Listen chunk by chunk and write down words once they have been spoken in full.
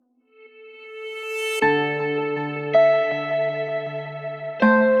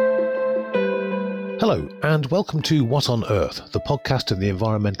Hello, and welcome to What on Earth, the podcast of the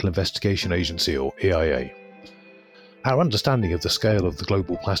Environmental Investigation Agency, or EIA. Our understanding of the scale of the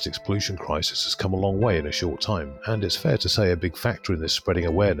global plastics pollution crisis has come a long way in a short time, and it's fair to say a big factor in this spreading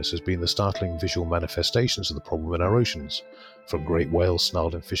awareness has been the startling visual manifestations of the problem in our oceans, from great whales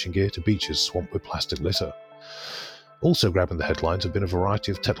snarled in fishing gear to beaches swamped with plastic litter. Also grabbing the headlines have been a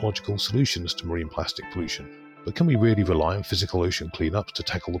variety of technological solutions to marine plastic pollution. But can we really rely on physical ocean cleanups to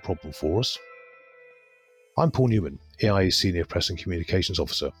tackle the problem for us? I'm Paul Newman, EIA's Senior Press and Communications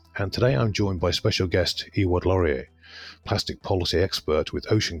Officer, and today I'm joined by special guest Ewoud Lauwerier, plastic policy expert with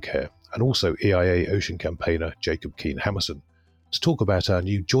OceanCare, and also EIA Ocean campaigner Jacob Kean-Hammerson, to talk about our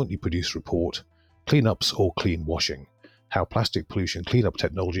new jointly produced report, Cleanups or Clean Washing, how plastic pollution cleanup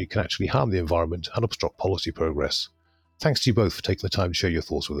technology can actually harm the environment and obstruct policy progress. Thanks to you both for taking the time to share your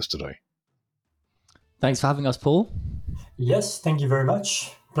thoughts with us today. Thanks for having us, Paul. Yes, thank you very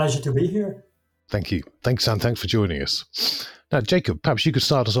much. Pleasure to be here. Thank you. Thanks, and thanks for joining us. Now, Jacob, perhaps you could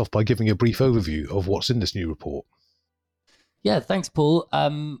start us off by giving a brief overview of what's in this new report. Yeah, thanks, Paul.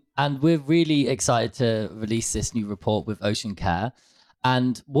 And we're really excited to release this new report with OceanCare.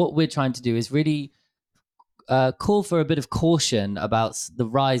 And what we're trying to do is really call for a bit of caution about the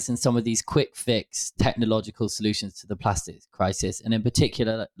rise in some of these quick fix technological solutions to the plastics crisis. And in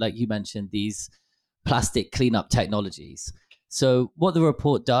particular, like you mentioned, these plastic cleanup technologies. So what the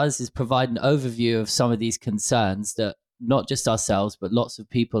report does is provide an overview of some of these concerns that not just ourselves, but lots of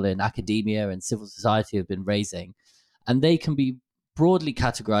people in academia and civil society have been raising. And they can be broadly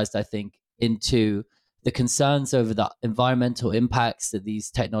categorized, I think, into the concerns over the environmental impacts that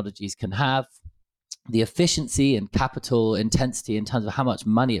these technologies can have, the efficiency and capital intensity in terms of how much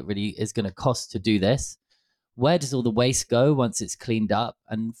money it really is going to cost to do this. Where does all the waste go once it's cleaned up?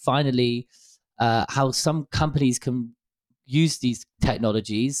 And finally, how some companies can use these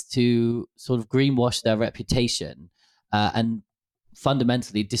technologies to sort of greenwash their reputation and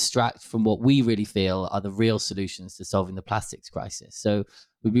fundamentally distract from what we really feel are the real solutions to solving the plastics crisis. So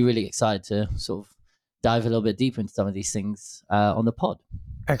we'd be really excited to sort of dive a little bit deeper into some of these things on the pod.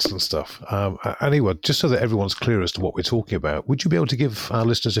 Excellent stuff. Anyway, just so that everyone's clear as to what we're talking about, would you be able to give our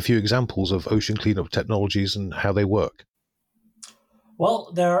listeners a few examples of ocean cleanup technologies and how they work?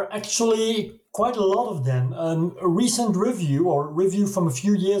 Well, there are actually quite a lot of them. A recent review from a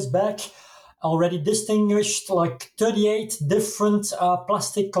few years back already distinguished like 38 different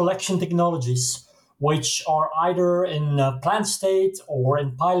plastic collection technologies, which are either in plant state or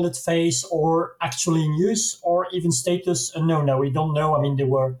in pilot phase or actually in use or even status unknown. Now, we don't know. I mean, they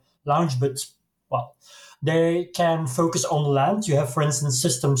were launched, but, well, they can focus on land. You have, for instance,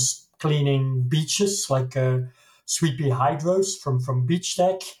 systems cleaning beaches like sweepy hydros from beach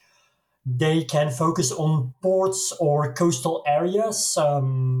tech. They can focus on ports or coastal areas.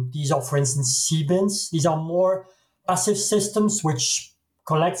 These are, for instance, sea bins. These are more passive systems which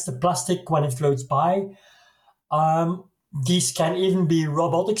collects the plastic when it floats by. These can even be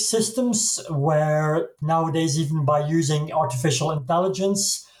robotic systems where nowadays, even by using artificial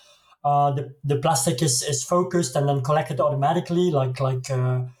intelligence, the plastic is focused and then collected automatically, like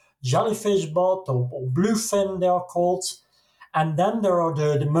jellyfish bot or bluefin, they are called. And then there are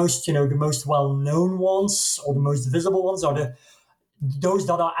the most well-known ones or the most visible ones are those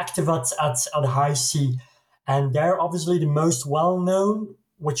that are active at high sea. And they're obviously the most well-known,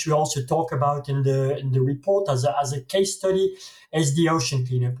 which we also talk about in the report as a case study, is the ocean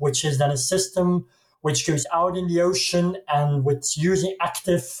cleanup, which is then a system which goes out in the ocean and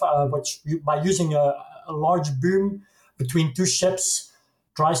by using a large boom between two ships,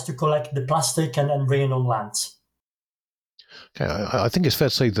 tries to collect the plastic and bring it on land. Okay, I think it's fair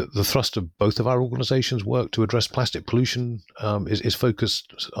to say that the thrust of both of our organisations' work to address plastic pollution is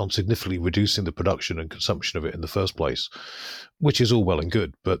focused on significantly reducing the production and consumption of it in the first place, which is all well and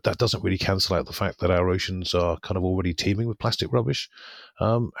good, but that doesn't really cancel out the fact that our oceans are kind of already teeming with plastic rubbish.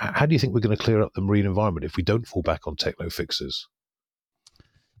 How do you think we're going to clear up the marine environment if we don't fall back on techno fixes?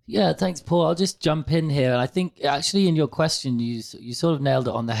 Yeah, thanks, Paul. I'll just jump in here. I think actually in your question, you sort of nailed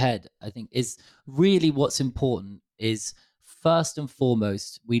it on the head. I think is really what's important is first and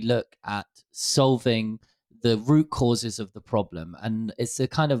foremost, we look at solving the root causes of the problem. And it's a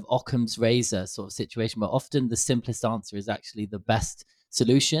kind of Occam's razor sort of situation where often the simplest answer is actually the best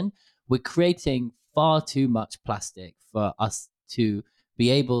solution. We're creating far too much plastic for us to be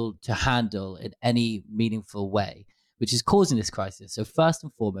able to handle in any meaningful way, which is causing this crisis. So first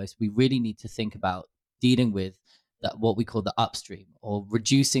and foremost, we really need to think about dealing with what we call the upstream, or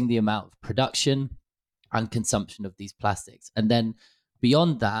reducing the amount of production and consumption of these plastics. And then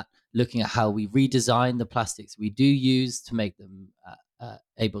beyond that, looking at how we redesign the plastics we do use to make them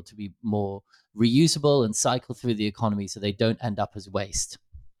able to be more reusable and cycle through the economy so they don't end up as waste.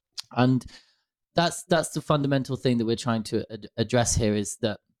 And that's the fundamental thing that we're trying to address here, is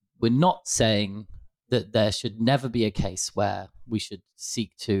that we're not saying that there should never be a case where we should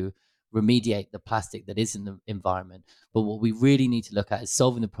seek to remediate the plastic that is in the environment. But what we really need to look at is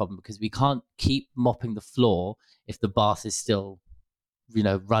solving the problem, because we can't keep mopping the floor if the bath is still,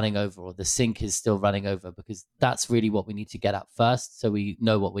 running over, or the sink is still running over, because that's really what we need to get at first, so we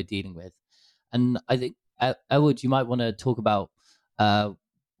know what we're dealing with. And I think, Ewoud, you might want to talk about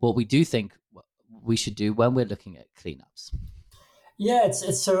what we do think we should do when we're looking at cleanups. Yeah,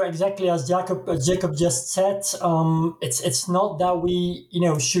 it's so exactly as Jacob just said. It's not that we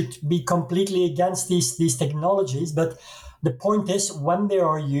should be completely against these technologies, but the point is, when they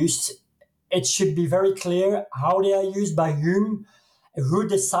are used, it should be very clear how they are used, by whom, who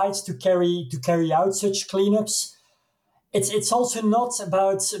decides to carry out such cleanups. It's also not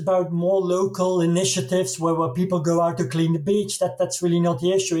about more local initiatives where people go out to clean the beach. That's really not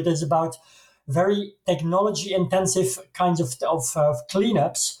the issue. It is about very technology intensive kinds of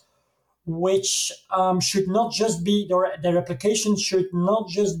cleanups, which should not just be, their application should not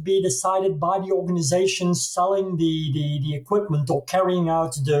just be decided by the organizations selling the equipment or carrying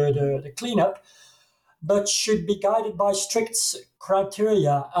out the cleanup, but should be guided by strict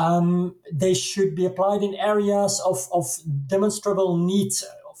criteria. They should be applied in areas of demonstrable need,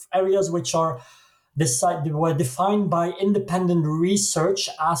 of areas which were defined by independent research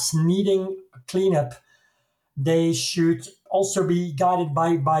as needing cleanup. They should also be guided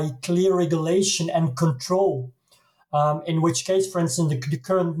by clear regulation and control. In which case, for instance, the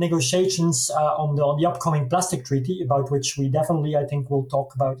current negotiations on the upcoming plastic treaty, about which we definitely, I think, will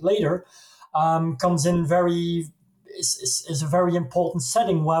talk about later, comes in is a very important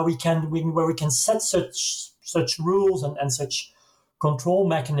setting where we can set such rules and such control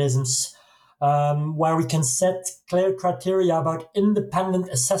mechanisms, where we can set clear criteria about independent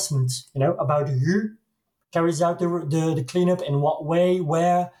assessment, about who carries out the cleanup, in what way,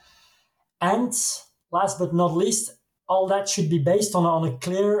 where, and last but not least, all that should be based on a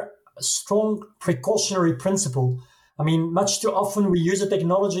clear, strong precautionary principle. I mean, much too often we use a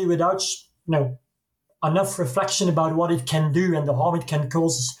technology without enough reflection about what it can do and the harm it can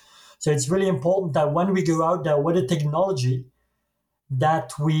cause. So it's really important that when we go out there with a technology,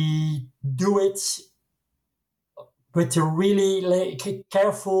 that we do it with a really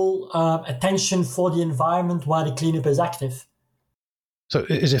careful attention for the environment while the cleanup is active. So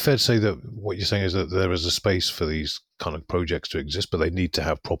is it fair to say that what you're saying is that there is a space for these kind of projects to exist, but they need to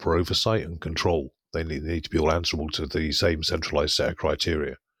have proper oversight and control? They need to be all answerable to the same centralized set of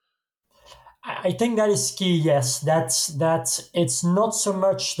criteria? I think that is key, yes. That it's not so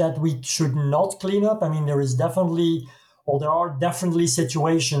much that we should not clean up. I mean, there are definitely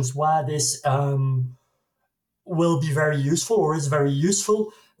situations where this will be very useful, or is very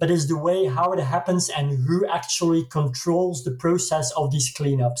useful, but it's the way how it happens and who actually controls the process of these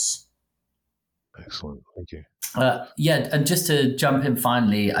cleanups. Excellent, thank you. And just to jump in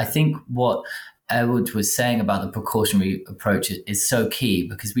finally, I think what Ewoud was saying about the precautionary approach is so key,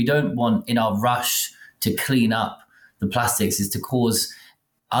 because we don't want, in our rush to clean up the plastics, is to cause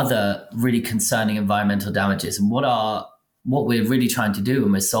other really concerning environmental damages. And what we're really trying to do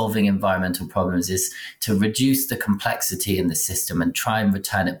when we're solving environmental problems is to reduce the complexity in the system and try and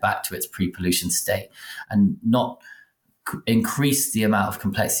return it back to its pre-pollution state, and not increase the amount of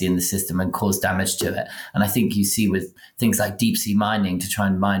complexity in the system and cause damage to it. And I think you see with things like deep sea mining, to try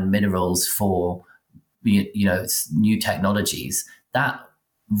and mine minerals for new technologies, that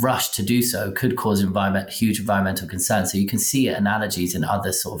rush to do so could cause huge environmental concerns. So you can see analogies in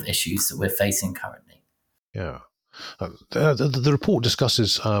other sort of issues that we're facing currently. Yeah. The report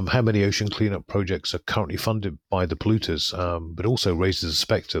discusses how many ocean cleanup projects are currently funded by the polluters, but also raises a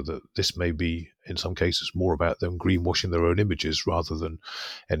spectre that this may be, in some cases, more about them greenwashing their own images rather than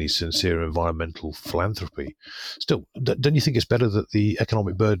any sincere environmental philanthropy. Still, don't you think it's better that the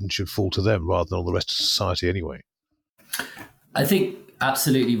economic burden should fall to them rather than on the rest of society anyway? I think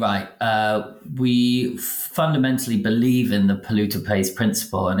absolutely right. We fundamentally believe in the polluter pays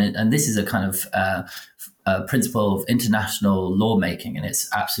principle, and this is a kind of principle of international lawmaking, and it's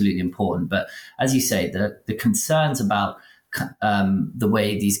absolutely important. But as you say, the concerns about the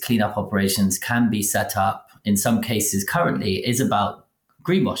way these cleanup operations can be set up in some cases currently is about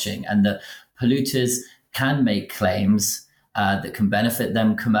greenwashing, and that polluters can make claims that can benefit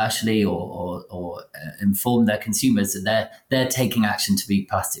them commercially or inform their consumers that they're taking action to beat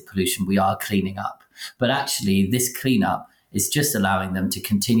plastic pollution. We are cleaning up. But actually, this cleanup is just allowing them to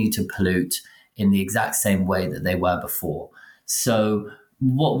continue to pollute in the exact same way that they were before. So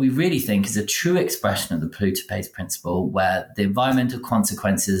what we really think is a true expression of the polluter pays principle, where the environmental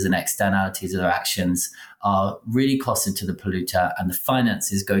consequences and externalities of their actions are really costed to the polluter and the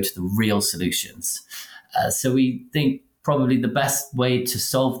finances go to the real solutions. So we think probably the best way to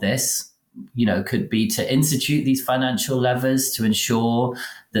solve this, could be to institute these financial levers to ensure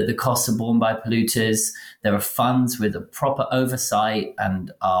that the costs are borne by polluters. There are funds with a proper oversight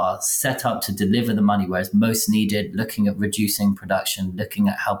and are set up to deliver the money where it's most needed, looking at reducing production, looking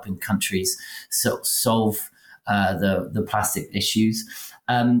at helping countries solve the plastic issues.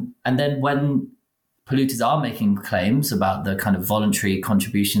 And then when polluters are making claims about the kind of voluntary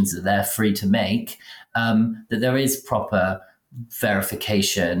contributions that they're free to make, that there is proper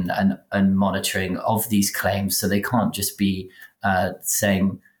verification and monitoring of these claims, so they can't just be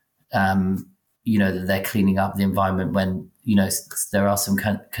saying that they're cleaning up the environment when there are some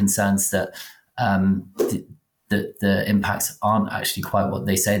concerns that the impacts aren't actually quite what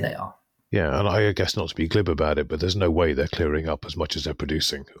they say they are. Yeah, and I guess not to be glib about it, but there's no way they're clearing up as much as they're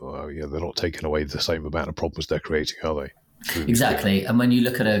producing. They're not taking away the same amount of problems they're creating, are they? Exactly. And when you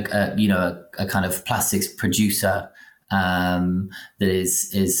look at a kind of plastics producer that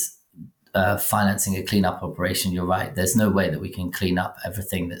is financing a cleanup operation, you're right. There's no way that we can clean up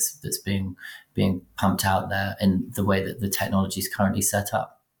everything that's being pumped out there in the way that the technology is currently set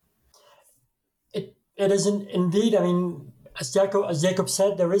up. It is indeed. I mean, as Jacob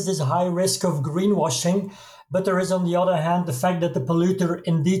said, there is this high risk of greenwashing, but there is, on the other hand, the fact that the polluter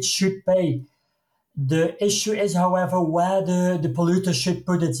indeed should pay. The issue is, however, where the polluter should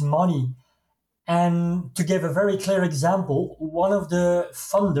put its money. And to give a very clear example, one of the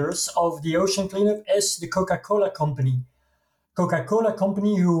funders of the ocean cleanup is the Coca-Cola company. Coca-Cola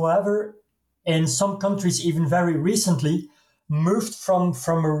company, however, in some countries, even very recently, moved from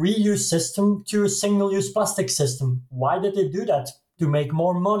a reuse system to a single-use plastic system. Why did they do that? To make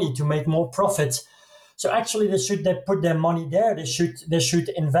more money, to make more profit. So actually, they put their money there. They should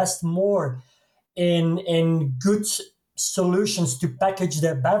invest more in good solutions to package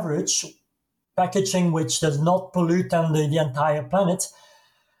their beverage, packaging which does not pollute the entire planet,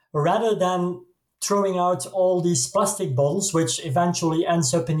 rather than throwing out all these plastic bottles, which eventually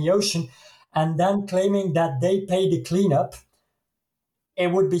ends up in the ocean, and then claiming that they pay the cleanup. It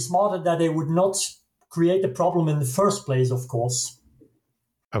would be smarter that they would not create a problem in the first place, of course.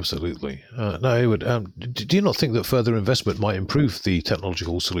 Absolutely. No, Ewoud, do you not think that further investment might improve the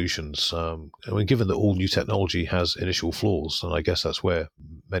technological solutions? Given that all new technology has initial flaws, and I guess that's where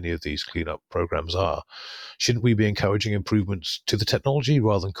many of these cleanup programs are, shouldn't we be encouraging improvements to the technology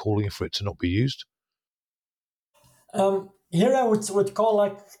rather than calling for it to not be used? Here I would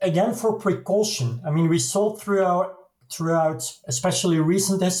call, again, for precaution. I mean, we saw throughout especially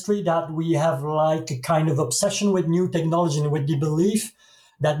recent history that we have a kind of obsession with new technology and with the belief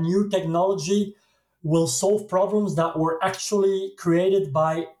that new technology will solve problems that were actually created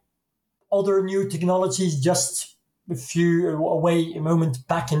by other new technologies just a moment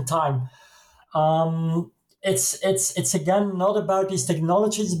back in time. It's again not about these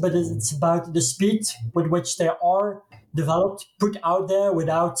technologies, but it's about the speed with which they are developed, put out there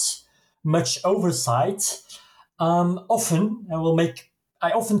without much oversight. I often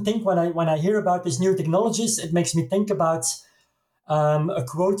think when I hear about these new technologies, it makes me think about a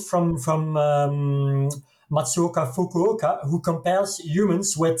quote from Matsuoka Fukuoka, who compares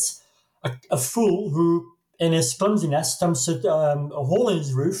humans with a fool who, in his clumsiness, stumps a hole in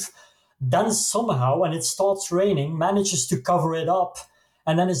his roof, then somehow, when it starts raining, manages to cover it up,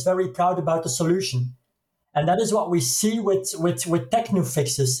 and then is very proud about the solution. And that is what we see with techno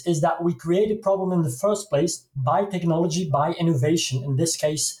fixes, is that we create a problem in the first place by technology, by innovation, in this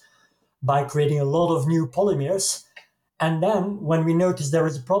case, by creating a lot of new polymers. And then when we notice there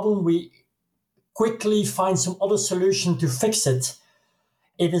is a problem, we quickly find some other solution to fix it.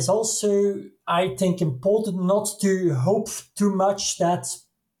 It is also, I think, important not to hope too much that,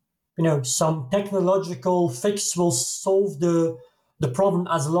 some technological fix will solve the problem,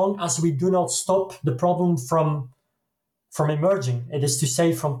 as long as we do not stop the problem from emerging. It is to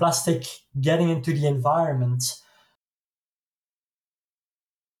say, from plastic getting into the environment.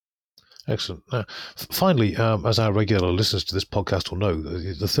 Excellent. Finally, as our regular listeners to this podcast will know,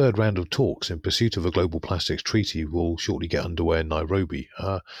 the third round of talks in pursuit of a global plastics treaty will shortly get underway in Nairobi.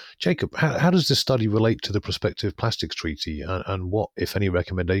 Jacob, how does this study relate to the prospective plastics treaty, and what, if any,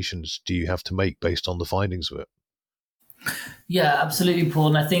 recommendations do you have to make based on the findings of it? Yeah, absolutely, Paul.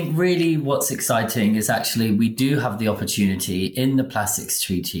 And I think really what's exciting is actually we do have the opportunity in the plastics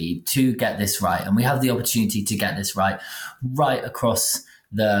treaty to get this right. And we have the opportunity to get this right across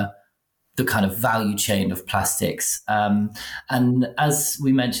the the kind of value chain of plastics. And as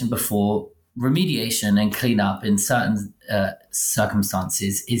we mentioned before, remediation and cleanup in certain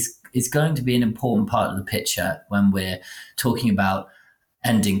circumstances is going to be an important part of the picture when we're talking about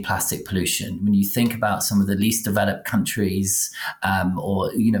ending plastic pollution. When you think about some of the least developed countries,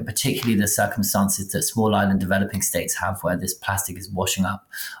 or particularly the circumstances that small island developing states have, where this plastic is washing up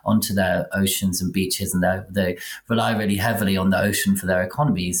onto their oceans and beaches, and they rely really heavily on the ocean for their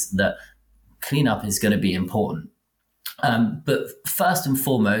economies, that cleanup is going to be important. But first and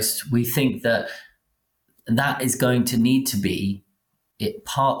foremost, we think that is going to need to be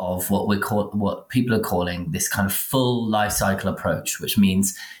part of what people are calling this kind of full life cycle approach, which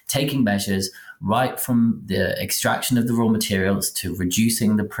means taking measures right from the extraction of the raw materials to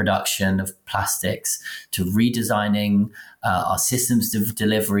reducing the production of plastics, to redesigning our systems of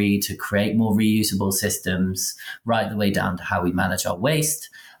delivery to create more reusable systems, right the way down to how we manage our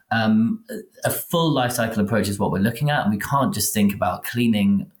waste. A full life cycle approach is what we're looking at, and we can't just think about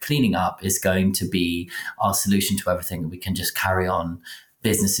cleaning up is going to be our solution to everything, and we can just carry on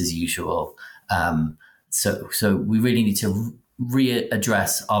business as usual. So we really need to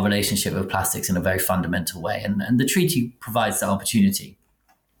readdress our relationship with plastics in a very fundamental way, and the treaty provides that opportunity.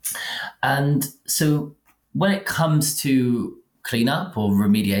 And so when it comes to cleanup or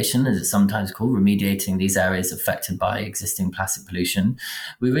remediation, as it's sometimes called, remediating these areas affected by existing plastic pollution,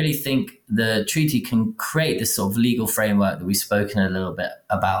 we really think the treaty can create this sort of legal framework that we've spoken a little bit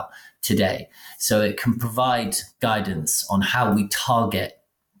about today. So it can provide guidance on how we target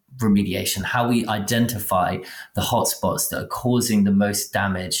remediation, how we identify the hotspots that are causing the most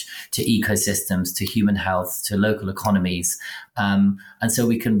damage to ecosystems, to human health, to local economies. And so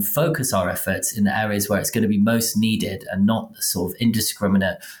we can focus our efforts in the areas where it's going to be most needed, and not the sort of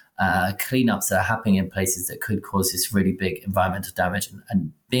indiscriminate cleanups that are happening in places that could cause this really big environmental damage.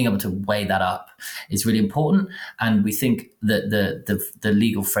 And being able to weigh that up is really important. And we think that the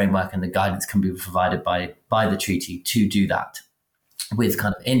legal framework and the guidance can be provided by the treaty to do that, with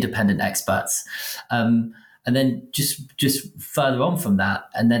kind of independent experts. And then just further on from that,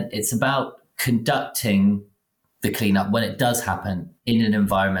 and then it's about conducting the cleanup when it does happen in an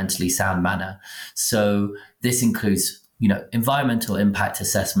environmentally sound manner. So this includes, environmental impact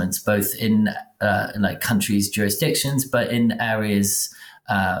assessments, both in like countries' jurisdictions, but in areas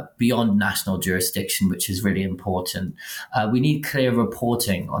beyond national jurisdiction, which is really important. We need clear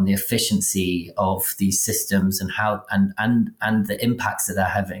reporting on the efficiency of these systems and how and the impacts that they're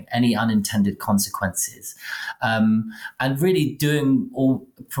having, any unintended consequences, and really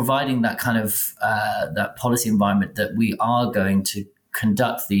providing that kind of that policy environment that we are going to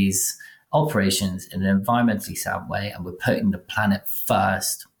conduct these operations in an environmentally sound way, and we're putting the planet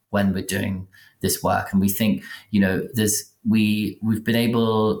first when we're doing this work. And we think, we've been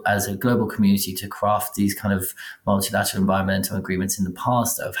able as a global community to craft these kind of multilateral environmental agreements in the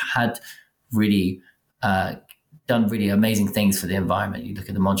past that have had really done really amazing things for the environment. You look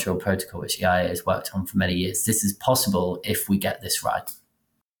at the Montreal Protocol, which EIA has worked on for many years. This is possible if we get this right.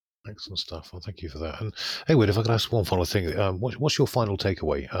 Excellent stuff. Well, thank you for that. And Ewoud, if I could ask one final thing, what's your final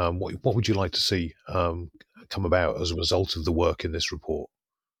takeaway? What would you like to see come about as a result of the work in this report?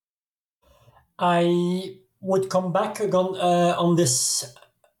 I would come back again on this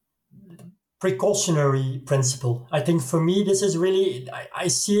precautionary principle. I think for me, this is really, I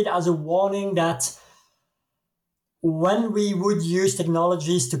see it as a warning that when we would use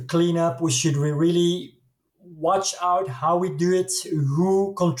technologies to clean up, we should really watch out how we do it,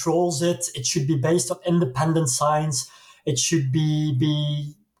 who controls it. It should be based on independent science. It should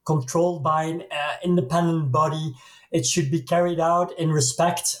be controlled by an independent body. It should be carried out in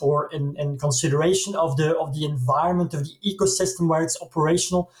respect or in consideration of the environment, of the ecosystem where it's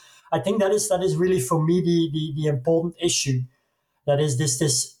operational. I think that is really for me the important issue. That is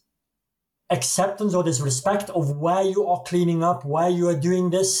this acceptance or this respect of where you are cleaning up, where you are doing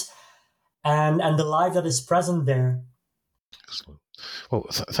this, and the life that is present there. Excellent. Well,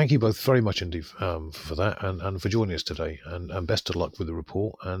 thank you both very much indeed for that and for joining us today. And best of luck with the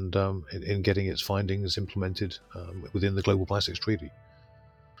report and in getting its findings implemented within the Global Plastics Treaty.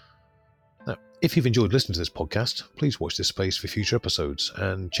 Now, if you've enjoyed listening to this podcast, please watch this space for future episodes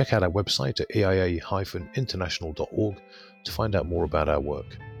and check out our website at eia-international.org to find out more about our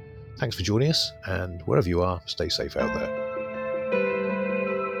work. Thanks for joining us, and wherever you are, stay safe out there.